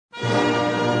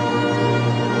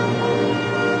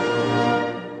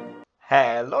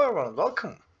Hello everyone,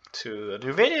 welcome to a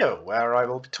new video where I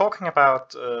will be talking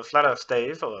about Flat Earth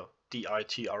Dave, or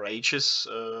DITRH's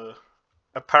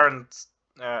apparent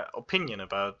opinion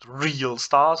about real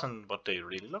stars and what they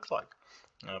really look like.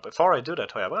 Before I do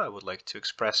that, however, I would like to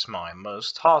express my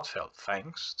most heartfelt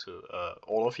thanks to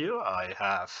all of you. I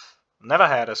have never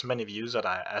had as many views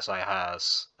as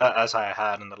I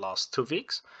had in the last 2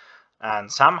 weeks.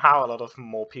 And somehow a lot of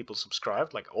more people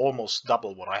subscribed, like almost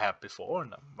double what I had before,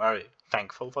 and I'm very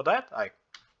thankful for that. I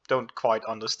don't quite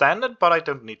understand it, but I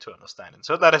don't need to understand it,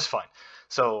 so that is fine.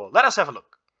 So let us have a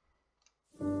look.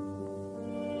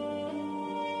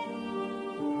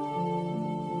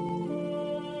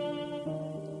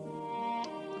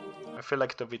 I feel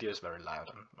like the video is very loud.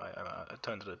 I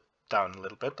turned it down a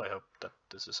little bit. I hope that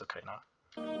this is okay now.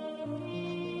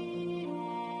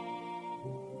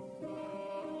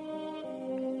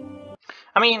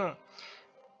 I mean,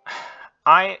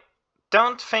 I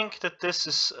don't think that this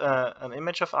is an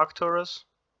image of Arcturus.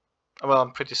 Well,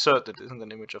 I'm pretty certain it isn't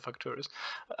an image of Arcturus.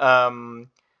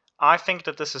 I think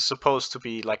that this is supposed to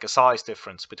be like a size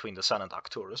difference between the Sun and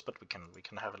Arcturus, but we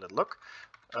can have a little look.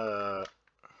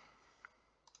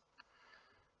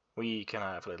 We can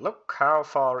have a little look. How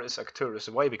far is Arcturus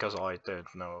away? Because I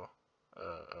don't know.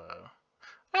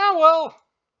 Yeah, well,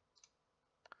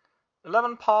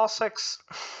 11 parsecs.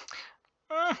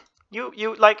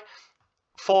 You like.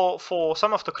 For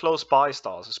some of the close by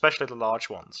stars, especially the large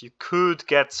ones, you could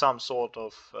get some sort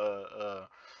of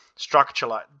structure,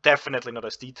 like definitely not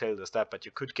as detailed as that, but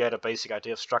you could get a basic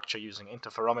idea of structure using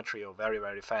interferometry, or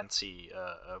very fancy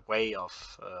way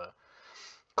of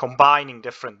combining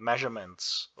different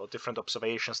measurements or different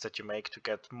observations that you make to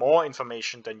get more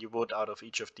information than you would out of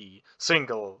each of the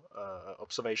single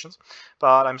observations.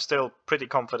 But I'm still pretty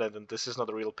confident that this is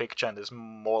not a real picture and is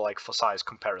more like for size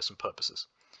comparison purposes.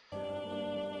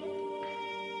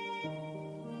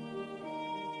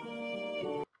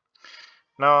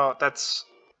 No, that's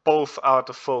both out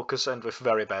of focus and with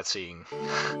very bad seeing.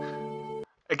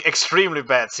 Extremely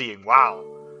bad seeing, wow.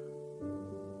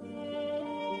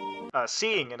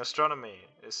 Seeing in astronomy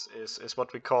is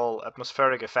what we call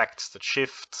atmospheric effects that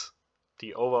shift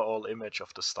the overall image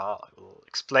of the star. I will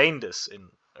explain this in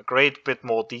a great bit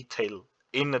more detail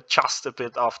in just a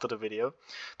bit after the video,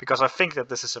 because I think that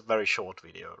this is a very short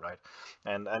video, right?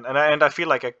 And I feel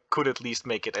like I could at least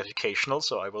make it educational,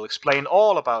 so I will explain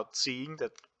all about seeing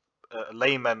that a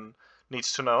layman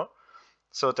needs to know,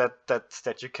 so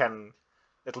that you can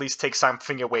at least take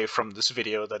something away from this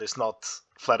video that is not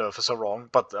flat earthers are wrong,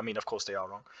 but I mean, of course they are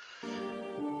wrong.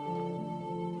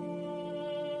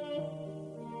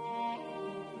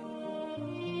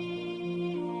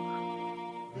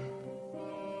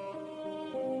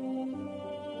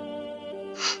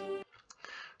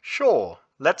 Sure,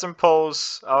 let's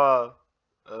impose our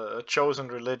chosen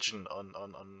religion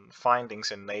on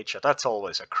findings in nature. That's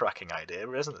always a cracking idea,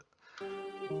 isn't it?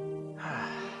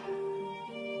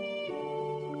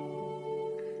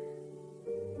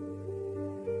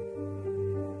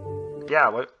 Yeah,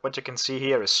 what you can see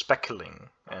here is speckling,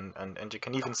 and you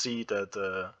can even see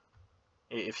the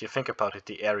if you think about it,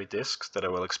 the airy disks that I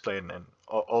will explain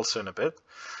also in a bit.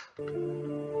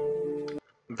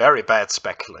 Very bad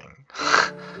speckling.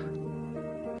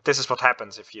 This is what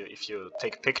happens if you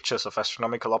take pictures of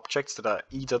astronomical objects that are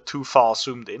either too far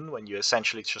zoomed in, when you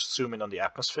essentially just zoom in on the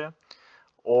atmosphere,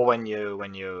 or when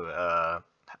you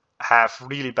have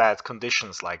really bad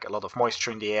conditions, like a lot of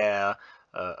moisture in the air,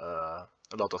 a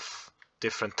lot of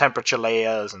different temperature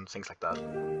layers and things like that.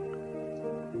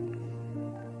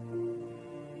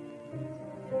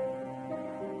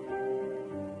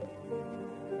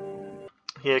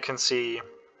 Here you can see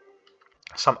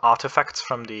some artifacts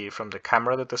from the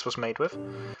camera that this was made with,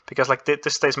 because like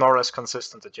this stays more or less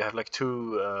consistent, that you have like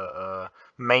two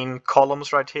main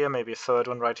columns right here, maybe a third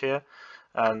one right here,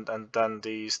 and then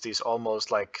these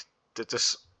almost like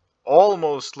this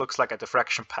almost looks like a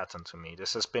diffraction pattern to me.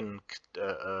 This has been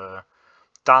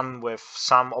done with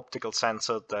some optical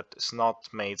sensor that is not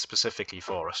made specifically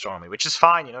for astronomy, which is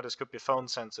fine. You know, this could be a phone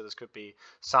sensor, this could be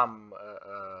some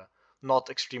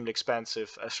not extremely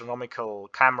expensive astronomical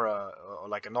camera, or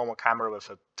like a normal camera with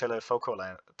a telephocal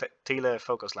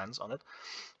lens on it.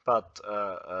 But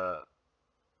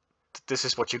this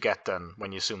is what you get then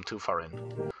when you zoom too far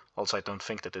in. Also, I don't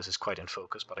think that this is quite in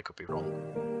focus, but I could be wrong.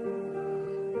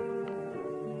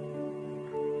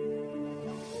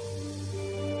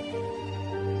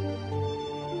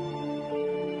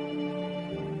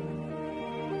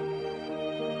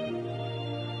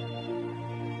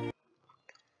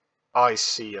 I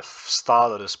see a star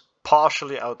that is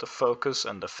partially out of focus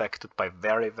and affected by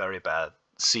very bad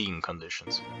seeing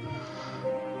conditions.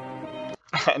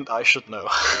 And I should know.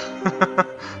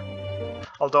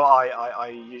 Although I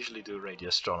usually do radio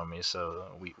astronomy, so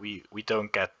we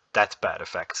don't get that bad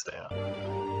effects there.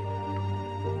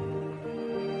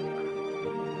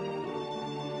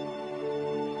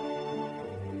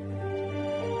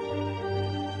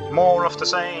 More of the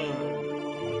same.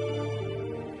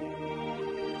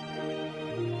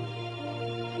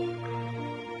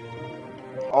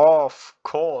 Oh, of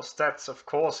course, that's of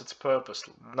course its purpose.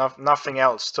 Nothing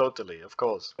else, totally, of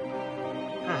course.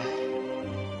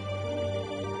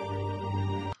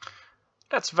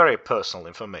 That's very personal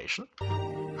information.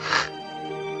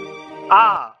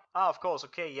 Of course,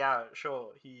 okay, yeah, sure.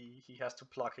 He has to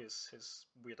plug his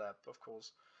weird app, of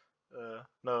course.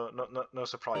 No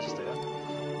surprises there.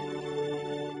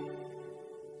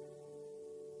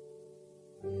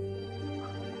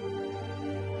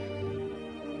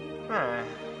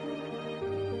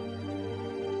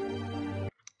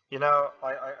 You know,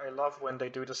 I love when they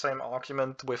do the same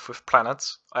argument with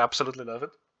planets. I absolutely love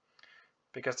it.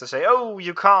 Because they say, oh,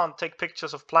 you can't take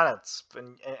pictures of planets.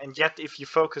 And yet, if you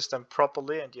focus them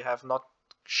properly and you have not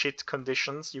shit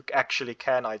conditions, you actually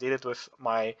can. I did it with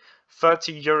my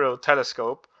 30 euro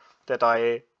telescope that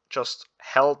I just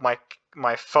held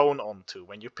my phone onto.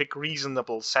 When you pick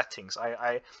reasonable settings,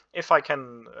 if I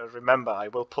can remember, I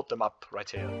will put them up right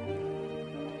here.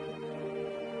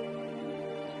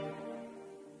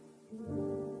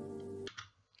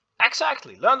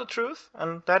 Exactly, learn the truth,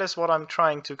 and that is what I'm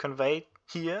trying to convey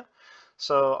here.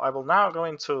 So I will now go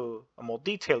into a more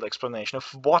detailed explanation of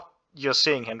what you're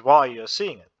seeing and why you're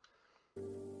seeing it.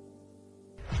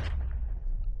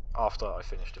 After I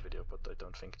finish the video, but I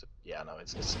don't think that. Yeah, no,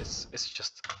 it's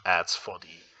just ads for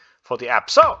the app.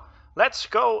 So let's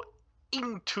go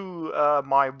into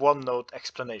my OneNote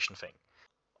explanation thing.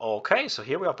 Okay, so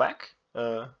here we are back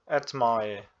at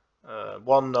my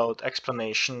OneNote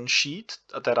explanation sheet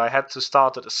that I had to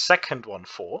start at a second one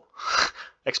for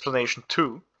explanation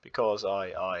 2 because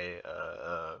I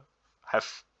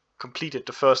have completed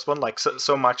the first one, like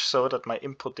so much so that my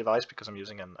input device, because I'm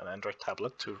using an Android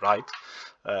tablet to write,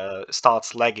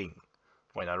 starts lagging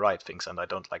when I write things, and I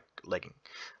don't like lagging.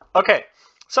 Okay,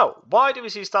 so why do we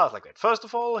see stars like that? First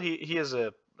of all, here's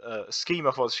a scheme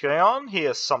of what's going on.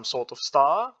 Here's some sort of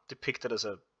star depicted as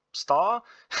a star.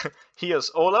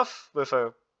 Here's Olaf with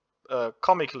a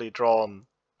comically drawn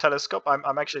telescope.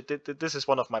 I'm actually this is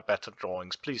one of my better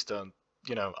drawings. Please don't,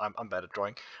 I'm bad at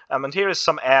drawing. And here is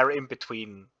some air in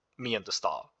between me and the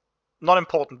star. Not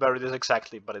important where it is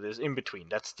exactly, but it is in between.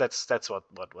 That's what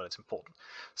it's important.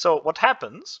 So what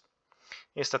happens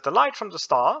is that the light from the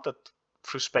star that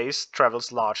through space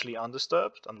travels largely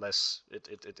undisturbed, unless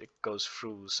it goes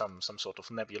through some sort of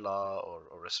nebula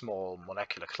or a small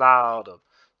molecular cloud or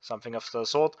something of the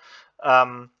sort,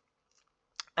 and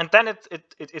then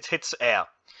it hits air.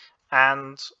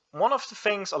 And one of the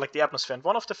things, or like the atmosphere, and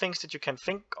one of the things that you can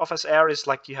think of as air is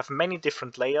like you have many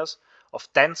different layers of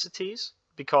densities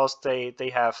because they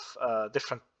have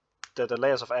different. The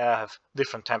layers of air have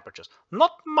different temperatures.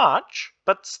 Not much,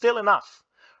 but still enough,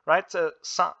 right?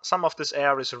 Some of this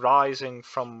air is rising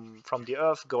from the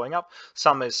Earth, going up.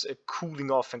 Some is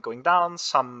cooling off and going down.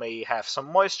 Some may have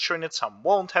some moisture in it. Some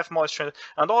won't have moisture in it,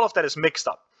 and all of that is mixed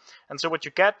up. And so what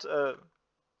you get.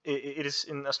 It is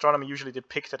in astronomy usually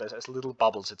depicted as little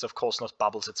bubbles. It's of course not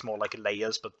bubbles, it's more like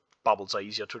layers, but bubbles are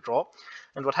easier to draw.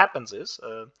 And what happens is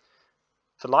the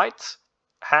light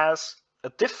has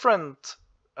a different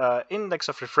index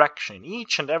of refraction in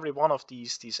each and every one of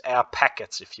these air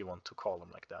packets, if you want to call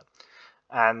them like that.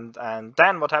 And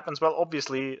then what happens? Well,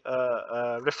 obviously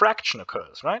refraction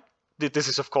occurs, right? This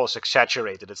is of course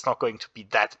exaggerated. It's not going to be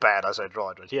that bad as I draw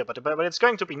it right here, but it's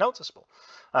going to be noticeable.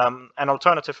 An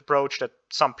alternative approach that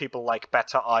some people like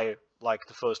better, I like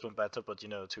the first one better, but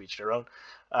to each their own.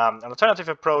 An alternative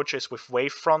approach is with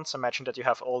wave fronts. Imagine that you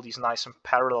have all these nice and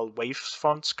parallel wave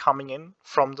fronts coming in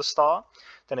from the star.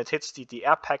 Then it hits the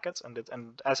air packets,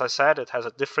 and as I said, it has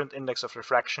a different index of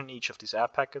refraction each of these air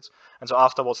packets, and so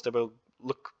afterwards they will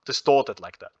look distorted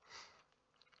like that.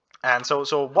 And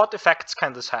so what effects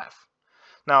can this have?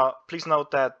 Now, please note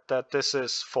that this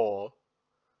is for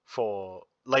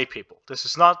lay people. This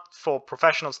is not for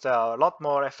professionals. There are a lot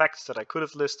more effects that I could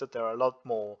have listed. There are a lot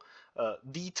more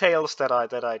details that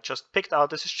I just picked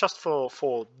out. This is just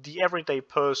for the everyday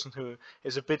person who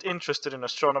is a bit interested in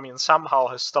astronomy and somehow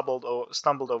has stumbled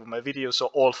over my video. So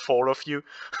all 4 of you,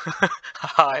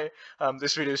 hi,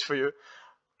 this video is for you.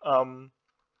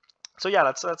 So yeah,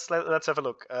 let's have a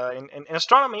look. In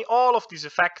astronomy, all of these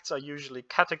effects are usually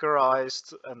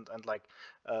categorized and like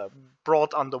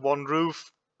brought under one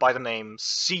roof by the name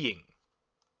seeing.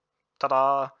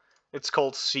 Ta-da! It's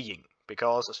called seeing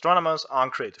because astronomers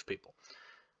aren't creative people.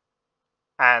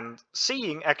 And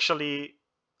seeing actually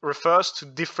refers to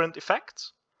different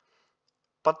effects,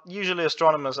 but usually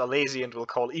astronomers are lazy and will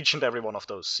call each and every one of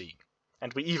those seeing.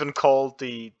 And we even call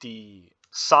the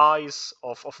size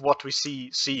of what we see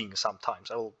seeing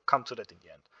sometimes. I will come to that in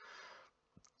the end.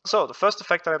 So the first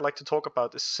effect that I'd like to talk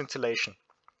about is scintillation.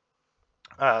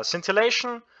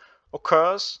 Scintillation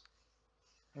occurs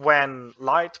when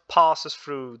light passes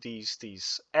through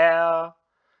these air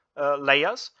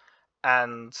layers,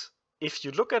 and if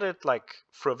you look at it like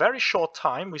for a very short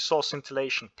time, we saw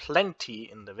scintillation plenty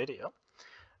in the video.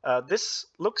 This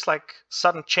looks like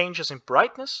sudden changes in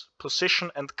brightness,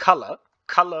 position, and color.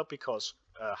 Color because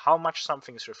how much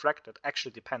something is refracted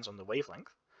actually depends on the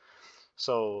wavelength.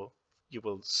 So you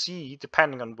will see,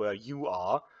 depending on where you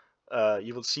are,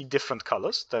 you will see different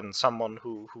colors than someone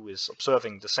who is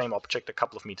observing the same object a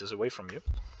couple of meters away from you.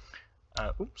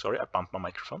 Sorry, I bumped my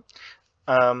microphone.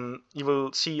 You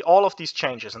will see all of these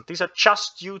changes, and these are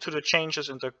just due to the changes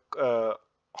in the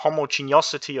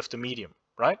homogeneity of the medium,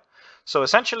 right? So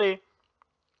essentially,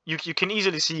 you can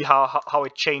easily see how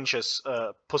it changes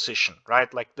position,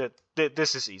 right? Like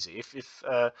this is easy. If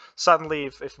suddenly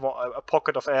if a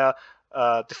pocket of air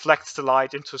deflects the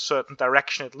light into a certain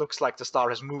direction, it looks like the star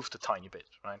has moved a tiny bit,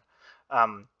 right?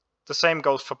 The same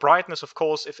goes for brightness, of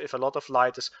course. If a lot of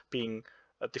light is being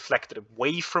deflected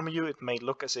away from you, it may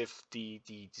look as if the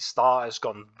star has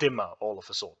gone dimmer all of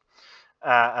a sudden.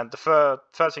 And the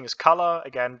third thing is color,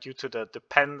 again due to the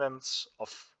dependence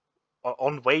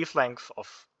on wavelength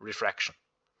of refraction.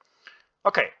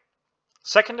 Okay,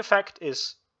 second effect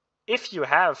is if you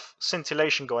have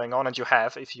scintillation going on, and you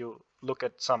have if you look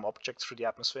at some objects through the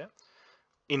atmosphere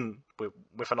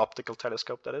with an optical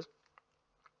telescope, that is.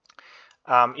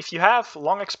 If you have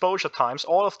long exposure times,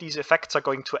 all of these effects are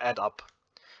going to add up,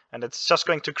 and it's just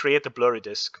going to create a blurry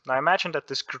disk. Now imagine that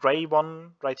this gray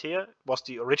one right here was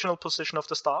the original position of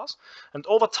the stars, and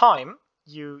over time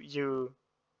you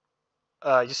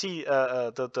see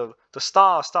the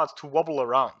star starts to wobble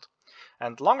around.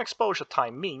 And long exposure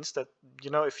time means that,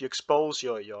 if you expose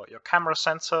your camera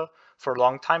sensor for a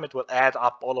long time, it will add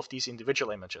up all of these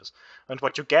individual images. And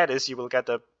what you get is you will get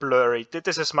a blurry.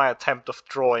 This is my attempt of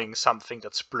drawing something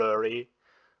that's blurry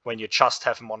when you just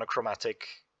have monochromatic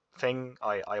thing.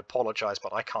 I apologize,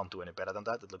 but I can't do any better than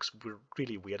that. It looks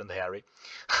really weird and hairy.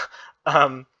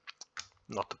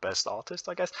 Not the best artist,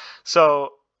 I guess.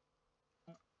 So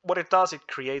what it does, it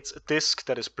creates a disk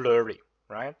that is blurry,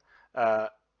 right?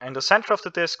 And the center of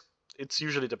the disk, it's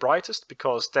usually the brightest,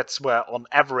 because that's where, on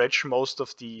average, most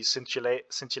of the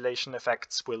scintillation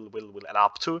effects will add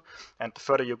up to. And the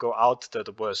further you go out,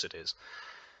 the worse it is.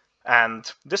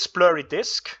 And this blurry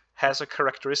disk has a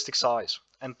characteristic size.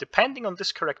 And depending on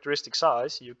this characteristic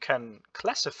size, you can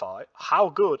classify how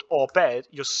good or bad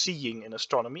your seeing in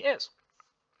astronomy is.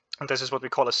 And this is what we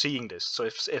call a seeing disk. So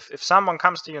if someone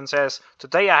comes to you and says,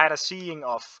 today I had a seeing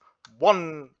of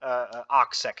 1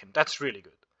 arc second, that's really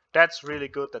good. That's really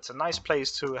good. That's a nice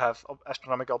place to have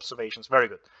astronomical observations. Very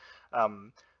good.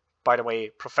 By the way,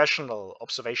 professional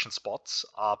observation spots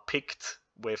are picked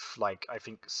with, like, I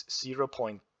think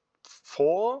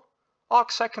 0.4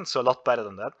 arc seconds, so a lot better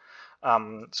than that.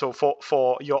 So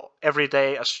for your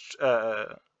everyday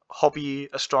hobby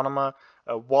astronomer,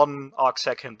 1 arc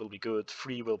second will be good,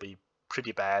 3 will be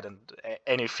pretty bad, and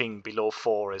anything below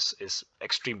 4 is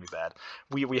extremely bad.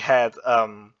 We had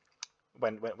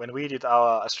when we did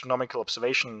our astronomical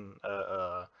observation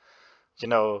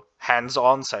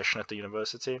hands-on session at the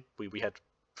university, we had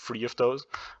 3 of those.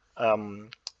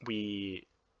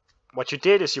 What you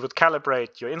did is you would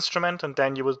calibrate your instrument, and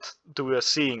then you would do a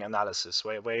seeing analysis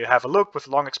where you have a look with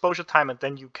long exposure time, and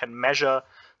then you can measure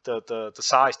the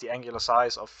size, the angular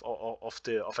size of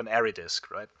an airy disk,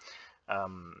 right?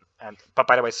 But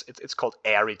by the way, it's called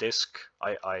airy disk.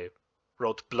 I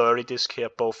wrote blurry disk here.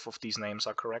 Both of these names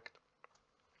are correct.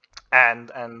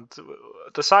 And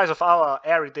the size of our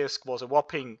airy disk was a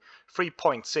whopping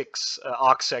 3.6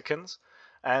 arc seconds.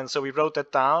 And so we wrote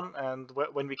that down, and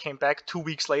when we came back 2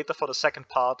 weeks later for the second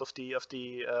part of the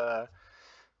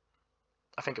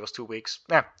I think it was 2 weeks.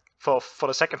 Yeah, for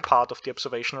the second part of the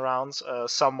observation rounds,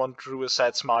 someone drew a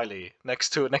sad smiley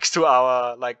next to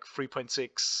our like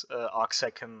 3.6 arc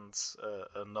seconds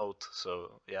note.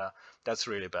 So yeah, that's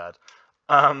really bad.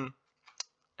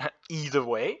 Either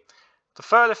way, the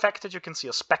third effect that you can see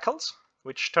are speckles,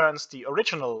 which turns the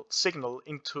original signal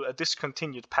into a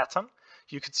discontinued pattern.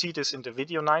 You could see this in the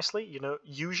video nicely.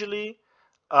 Usually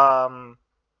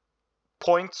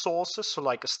point sources, so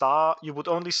like a star, you would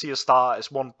only see a star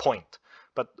as one point.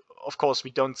 But of course,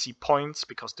 we don't see points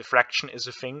because diffraction is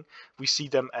a thing. We see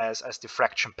them as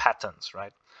diffraction patterns,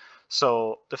 right?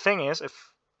 So the thing is,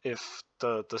 if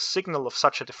the signal of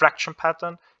such a diffraction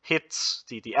pattern hits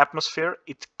the atmosphere,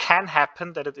 it can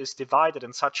happen that it is divided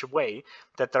in such a way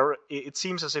that it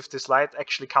seems as if this light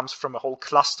actually comes from a whole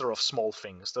cluster of small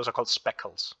things. Those are called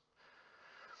speckles.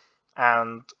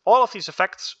 And all of these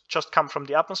effects just come from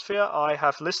the atmosphere. I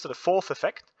have listed a fourth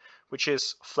effect, which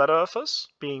is flat earthers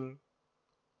being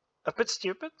a bit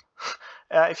stupid.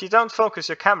 If you don't focus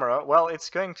your camera, well, it's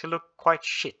going to look quite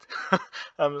shit.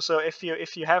 So if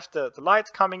you have the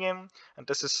light coming in, and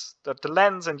this is the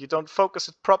lens, and you don't focus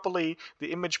it properly,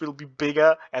 the image will be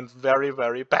bigger and very,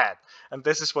 very bad. And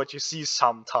this is what you see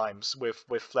sometimes with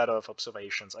flat Earth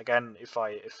observations. Again, if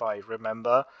I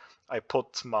remember, I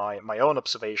put my own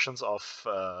observations of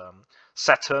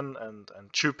Saturn and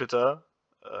Jupiter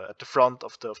at the front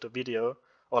of the video,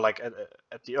 or like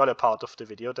at the earlier part of the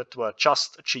video, that were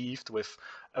just achieved with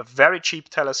a very cheap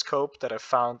telescope that I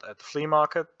found at the flea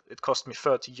market. It cost me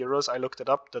 30 euros. I looked it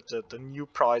up. That the new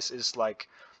price is like,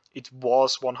 it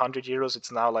was 100 euros.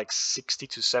 It's now like 60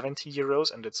 to 70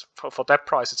 euros, and it's for that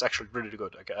price, it's actually really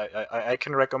good. I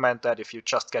can recommend that if you're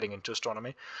just getting into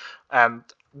astronomy, and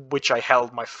which I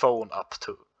held my phone up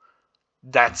to.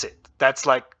 That's it. That's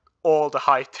like all the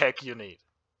high tech you need.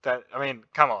 That, I mean,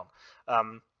 come on.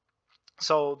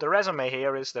 So the resume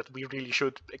here is that we really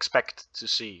should expect to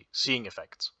see seeing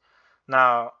effects.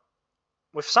 Now,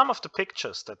 with some of the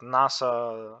pictures that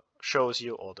NASA shows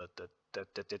you, or that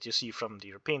you see from the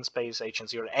European Space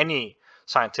Agency or any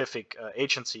scientific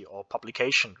agency or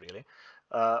publication, really,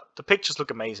 the pictures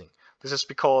look amazing. This is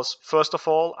because, first of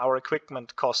all, our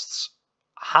equipment costs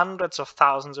hundreds of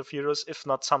thousands of euros, if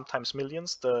not sometimes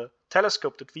millions. The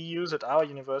telescope that we use at our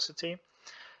university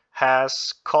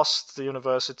has cost the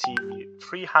university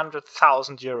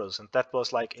 300,000 euros, and that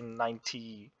was like in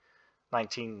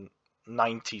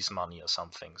 1990s money or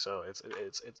something. So it's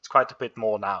quite a bit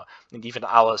more now, and even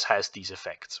ours has these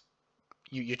effects.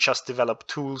 You just develop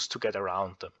tools to get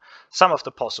around them. Some of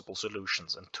the possible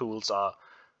solutions and tools are,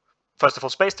 first of all,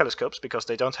 space telescopes, because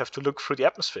they don't have to look through the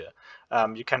atmosphere.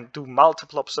 You can do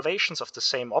multiple observations of the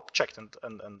same object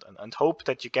and hope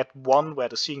that you get one where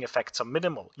the seeing effects are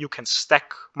minimal. You can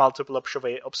stack multiple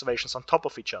observations on top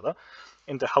of each other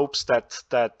in the hopes that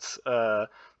the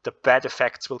bad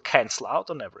effects will cancel out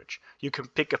on average. You can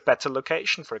pick a better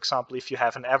location. For example, if you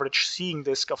have an average seeing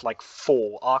disk of like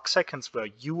 4 arc seconds where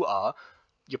you are,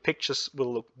 your pictures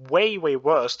will look way, way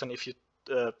worse than if you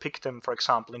pick them, for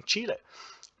example, in Chile.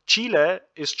 Chile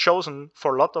is chosen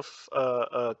for a lot of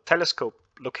telescope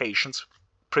locations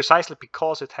precisely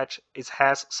because it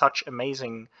has such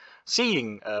amazing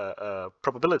seeing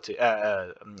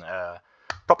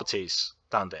properties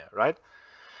down there, right?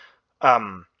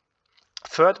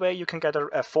 Fourth way you can get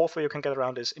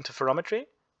around is interferometry.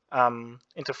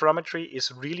 Interferometry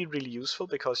is really, really useful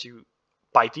because you,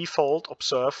 by default,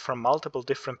 observe from multiple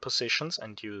different positions,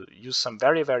 and you use some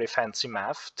very, very fancy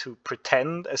math to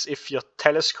pretend as if your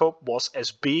telescope was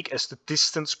as big as the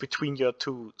distance between your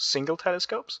two single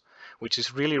telescopes, which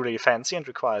is really, really fancy and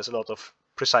requires a lot of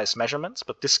precise measurements,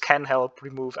 but this can help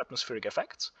remove atmospheric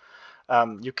effects.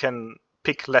 You can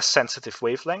pick less sensitive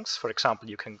wavelengths. For example,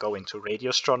 you can go into radio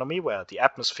astronomy, where the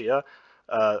atmosphere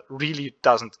really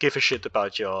doesn't give a shit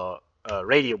about your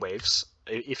radio waves.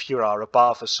 If you are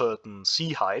above a certain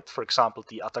sea height, for example,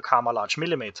 the Atacama Large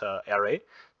Millimeter Array,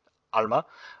 ALMA,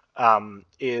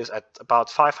 is at about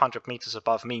 500 meters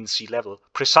above mean sea level,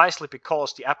 precisely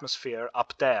because the atmosphere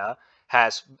up there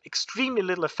has extremely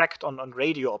little effect on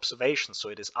radio observations. So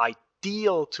it is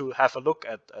ideal to have a look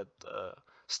at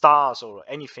stars or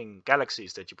anything,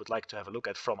 galaxies that you would like to have a look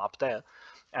at from up there.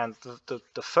 And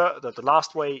the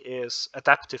last way is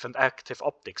adaptive and active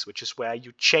optics, which is where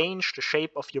you change the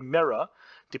shape of your mirror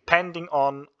depending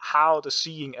on how the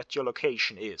seeing at your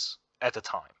location is at the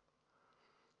time.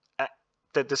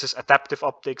 This is adaptive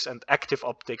optics, and active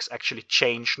optics actually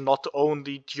change not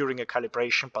only during a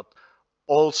calibration, but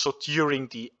also during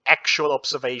the actual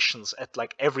observations. At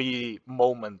like every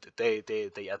moment they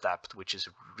adapt, which is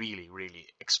really, really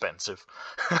expensive.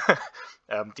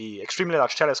 The extremely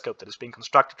large telescope that is being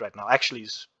constructed right now actually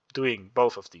is doing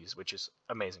both of these, which is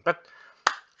amazing. But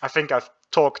I think I've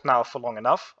talked now for long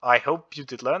enough. I hope you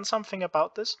did learn something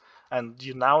about this, and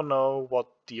you now know what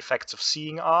the effects of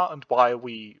seeing are and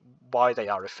why they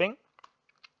are a thing.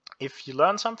 If you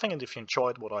learned something and if you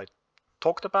enjoyed what I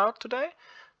talked about today,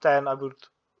 then I would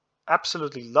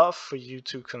absolutely love for you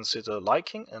to consider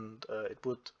liking, and it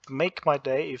would make my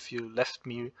day if you left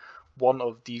me one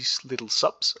of these little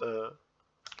subs,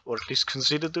 or at least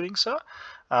consider doing so.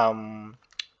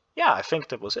 Yeah, yeah, I think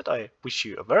that was it. I wish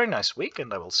you a very nice week,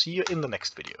 and I will see you in the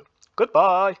next video.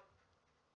 Goodbye!